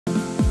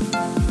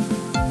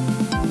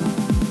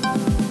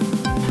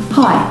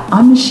Hi,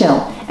 I'm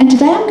Michelle, and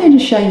today I'm going to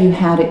show you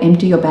how to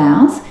empty your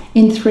bowels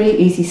in 3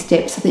 easy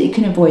steps so that you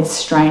can avoid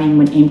straining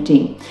when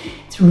emptying.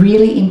 It's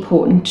really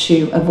important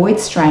to avoid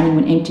straining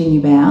when emptying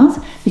your bowels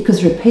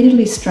because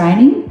repeatedly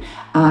straining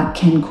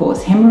can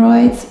cause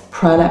hemorrhoids,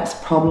 prolapse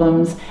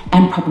problems,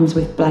 and problems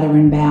with bladder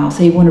and bowel.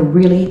 So you want to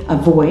really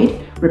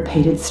avoid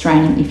repeated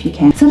straining if you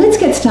can. So let's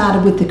get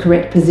started with the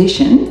correct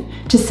position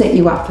to set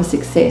you up for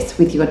success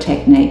with your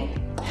technique.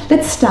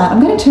 Let's start. I'm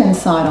going to turn the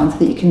side on so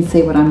that you can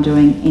see what I'm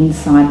doing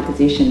inside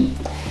position.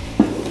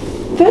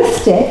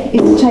 First step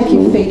is to take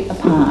your feet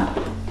apart.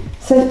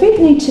 So feet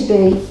need to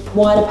be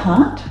wide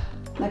apart,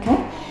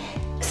 okay?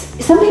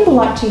 Some people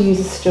like to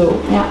use a stool.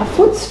 Now a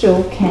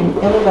footstool can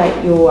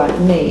elevate your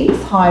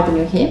knees higher than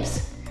your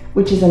hips,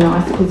 which is a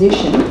nice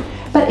position,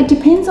 but it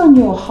depends on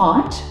your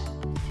height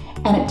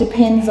and it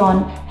depends on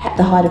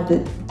the height of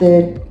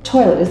the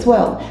toilet as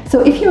well. So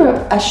if you're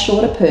a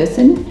shorter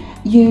person,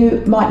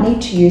 you might need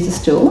to use a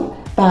stool,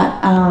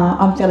 but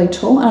I'm fairly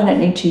tall and I don't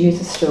need to use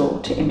a stool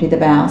to empty the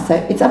bowel. So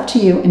it's up to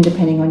you and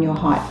depending on your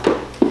height.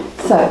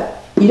 So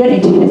you don't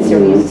need to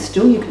necessarily use a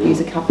stool. You could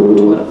use a couple of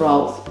toilet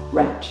rolls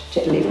wrapped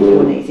to lift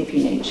your knees if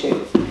you need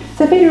to.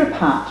 So feet are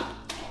apart,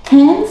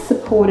 hands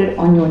supported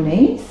on your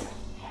knees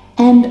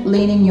and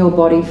leaning your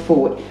body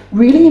forward.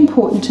 Really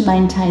important to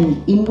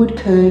maintain the inward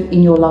curve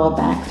in your lower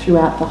back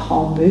throughout the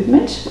whole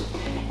movement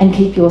and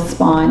keep your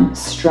spine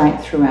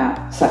straight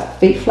throughout. So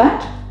feet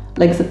flat,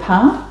 legs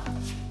apart,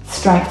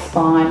 straight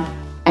spine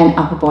and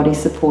upper body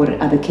supported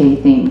are the key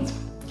things.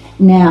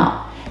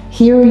 Now,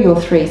 here are your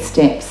 3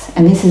 steps,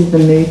 and this is the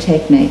MOO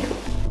technique.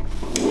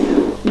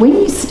 When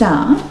you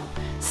start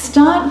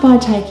by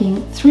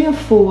taking 3 or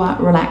 4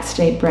 relaxed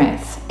deep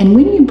breaths. And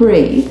when you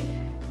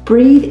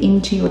breathe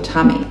into your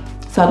tummy.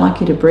 So I'd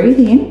like you to breathe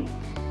in,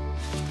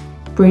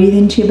 breathe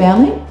into your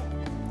belly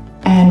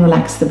and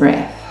relax the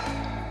breath.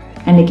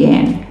 And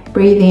again,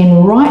 breathe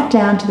in right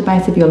down to the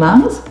base of your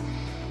lungs.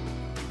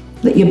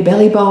 Let your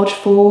belly bulge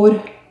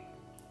forward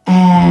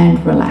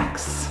and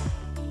relax.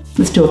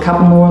 Let's do a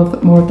couple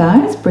more of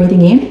those.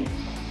 Breathing in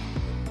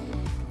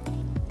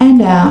and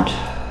out.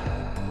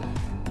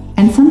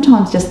 And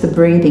sometimes just the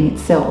breathing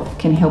itself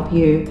can help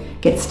you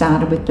get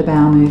started with the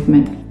bowel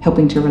movement,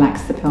 helping to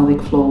relax the pelvic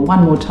floor.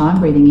 One more time,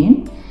 breathing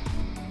in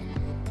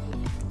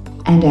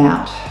and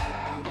out.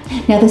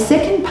 Now the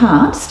second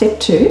part,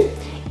 step 2,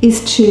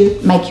 is to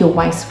make your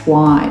waist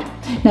wide.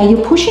 Now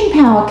your pushing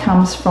power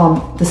comes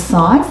from the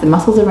sides, the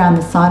muscles around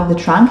the side of the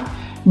trunk,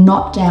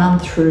 not down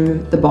through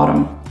the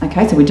bottom.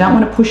 Okay, so we don't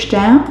want to push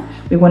down,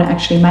 we want to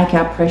actually make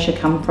our pressure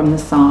come from the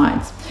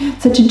sides.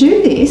 So to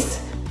do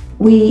this,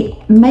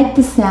 we make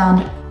the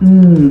sound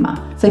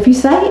mm. So if you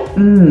say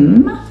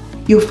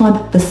mm, you'll find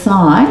that the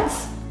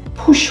sides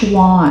push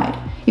wide.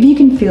 If you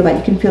can feel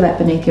that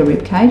beneath your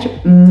rib cage,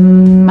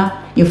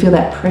 mm, you'll feel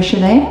that pressure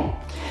there.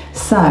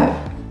 So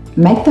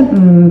make the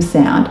mm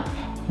sound.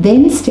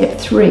 Then step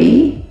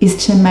 3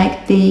 is to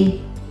make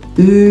the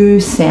oo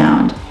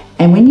sound.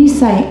 And when you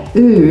say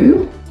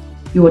oo,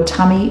 your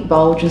tummy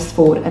bulges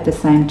forward at the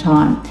same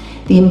time.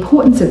 The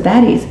importance of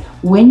that is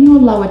when your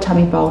lower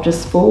tummy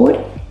bulges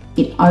forward,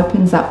 it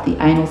opens up the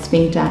anal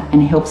sphincter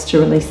and helps to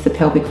release the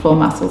pelvic floor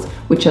muscles,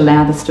 which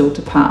allow the stool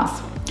to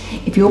pass.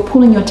 If you're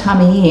pulling your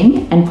tummy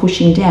in and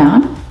pushing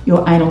down,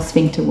 your anal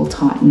sphincter will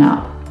tighten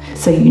up.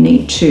 So you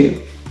need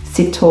to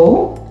sit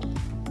tall,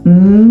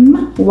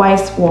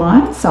 waist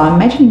wide. So I'm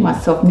imagining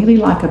myself nearly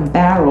like a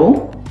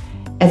barrel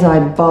as I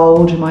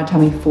bulge my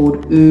tummy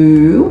forward,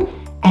 ooh,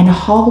 and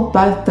hold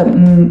both the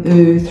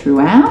ooh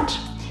throughout.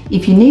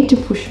 If you need to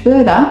push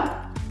further,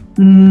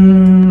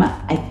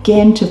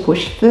 again to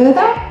push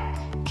further,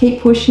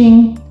 keep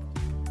pushing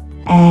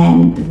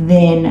and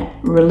then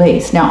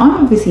release. Now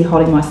I'm obviously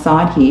holding my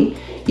side here.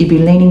 You'd be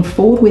leaning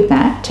forward with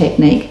that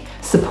technique,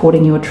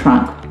 supporting your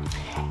trunk.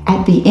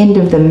 At the end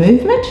of the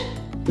movement,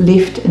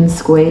 lift and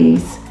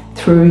squeeze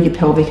through your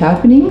pelvic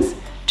openings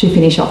to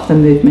finish off the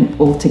movement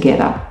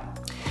altogether.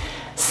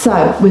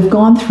 So we've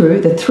gone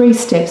through the 3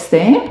 steps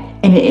there,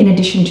 and in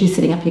addition to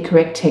setting up your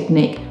correct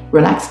technique,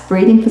 relaxed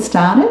breathing for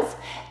starters,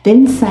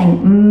 then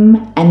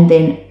saying and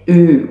then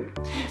ooh.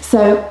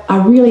 So I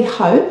really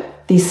hope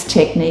this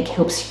technique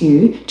helps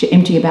you to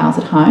empty your bowels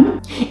at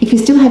home. If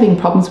you're still having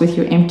problems with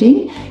your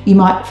emptying, you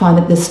might find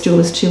that the stool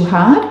is too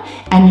hard,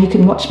 and you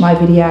can watch my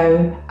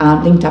video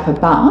linked up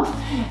above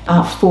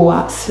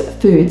for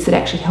foods that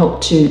actually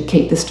help to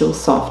keep the stool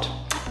soft.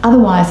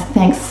 Otherwise,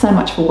 thanks so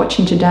much for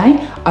watching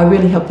today. I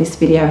really hope this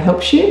video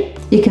helps you.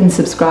 You can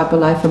subscribe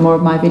below for more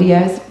of my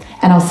videos,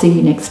 and I'll see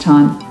you next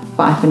time.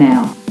 Bye for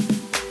now.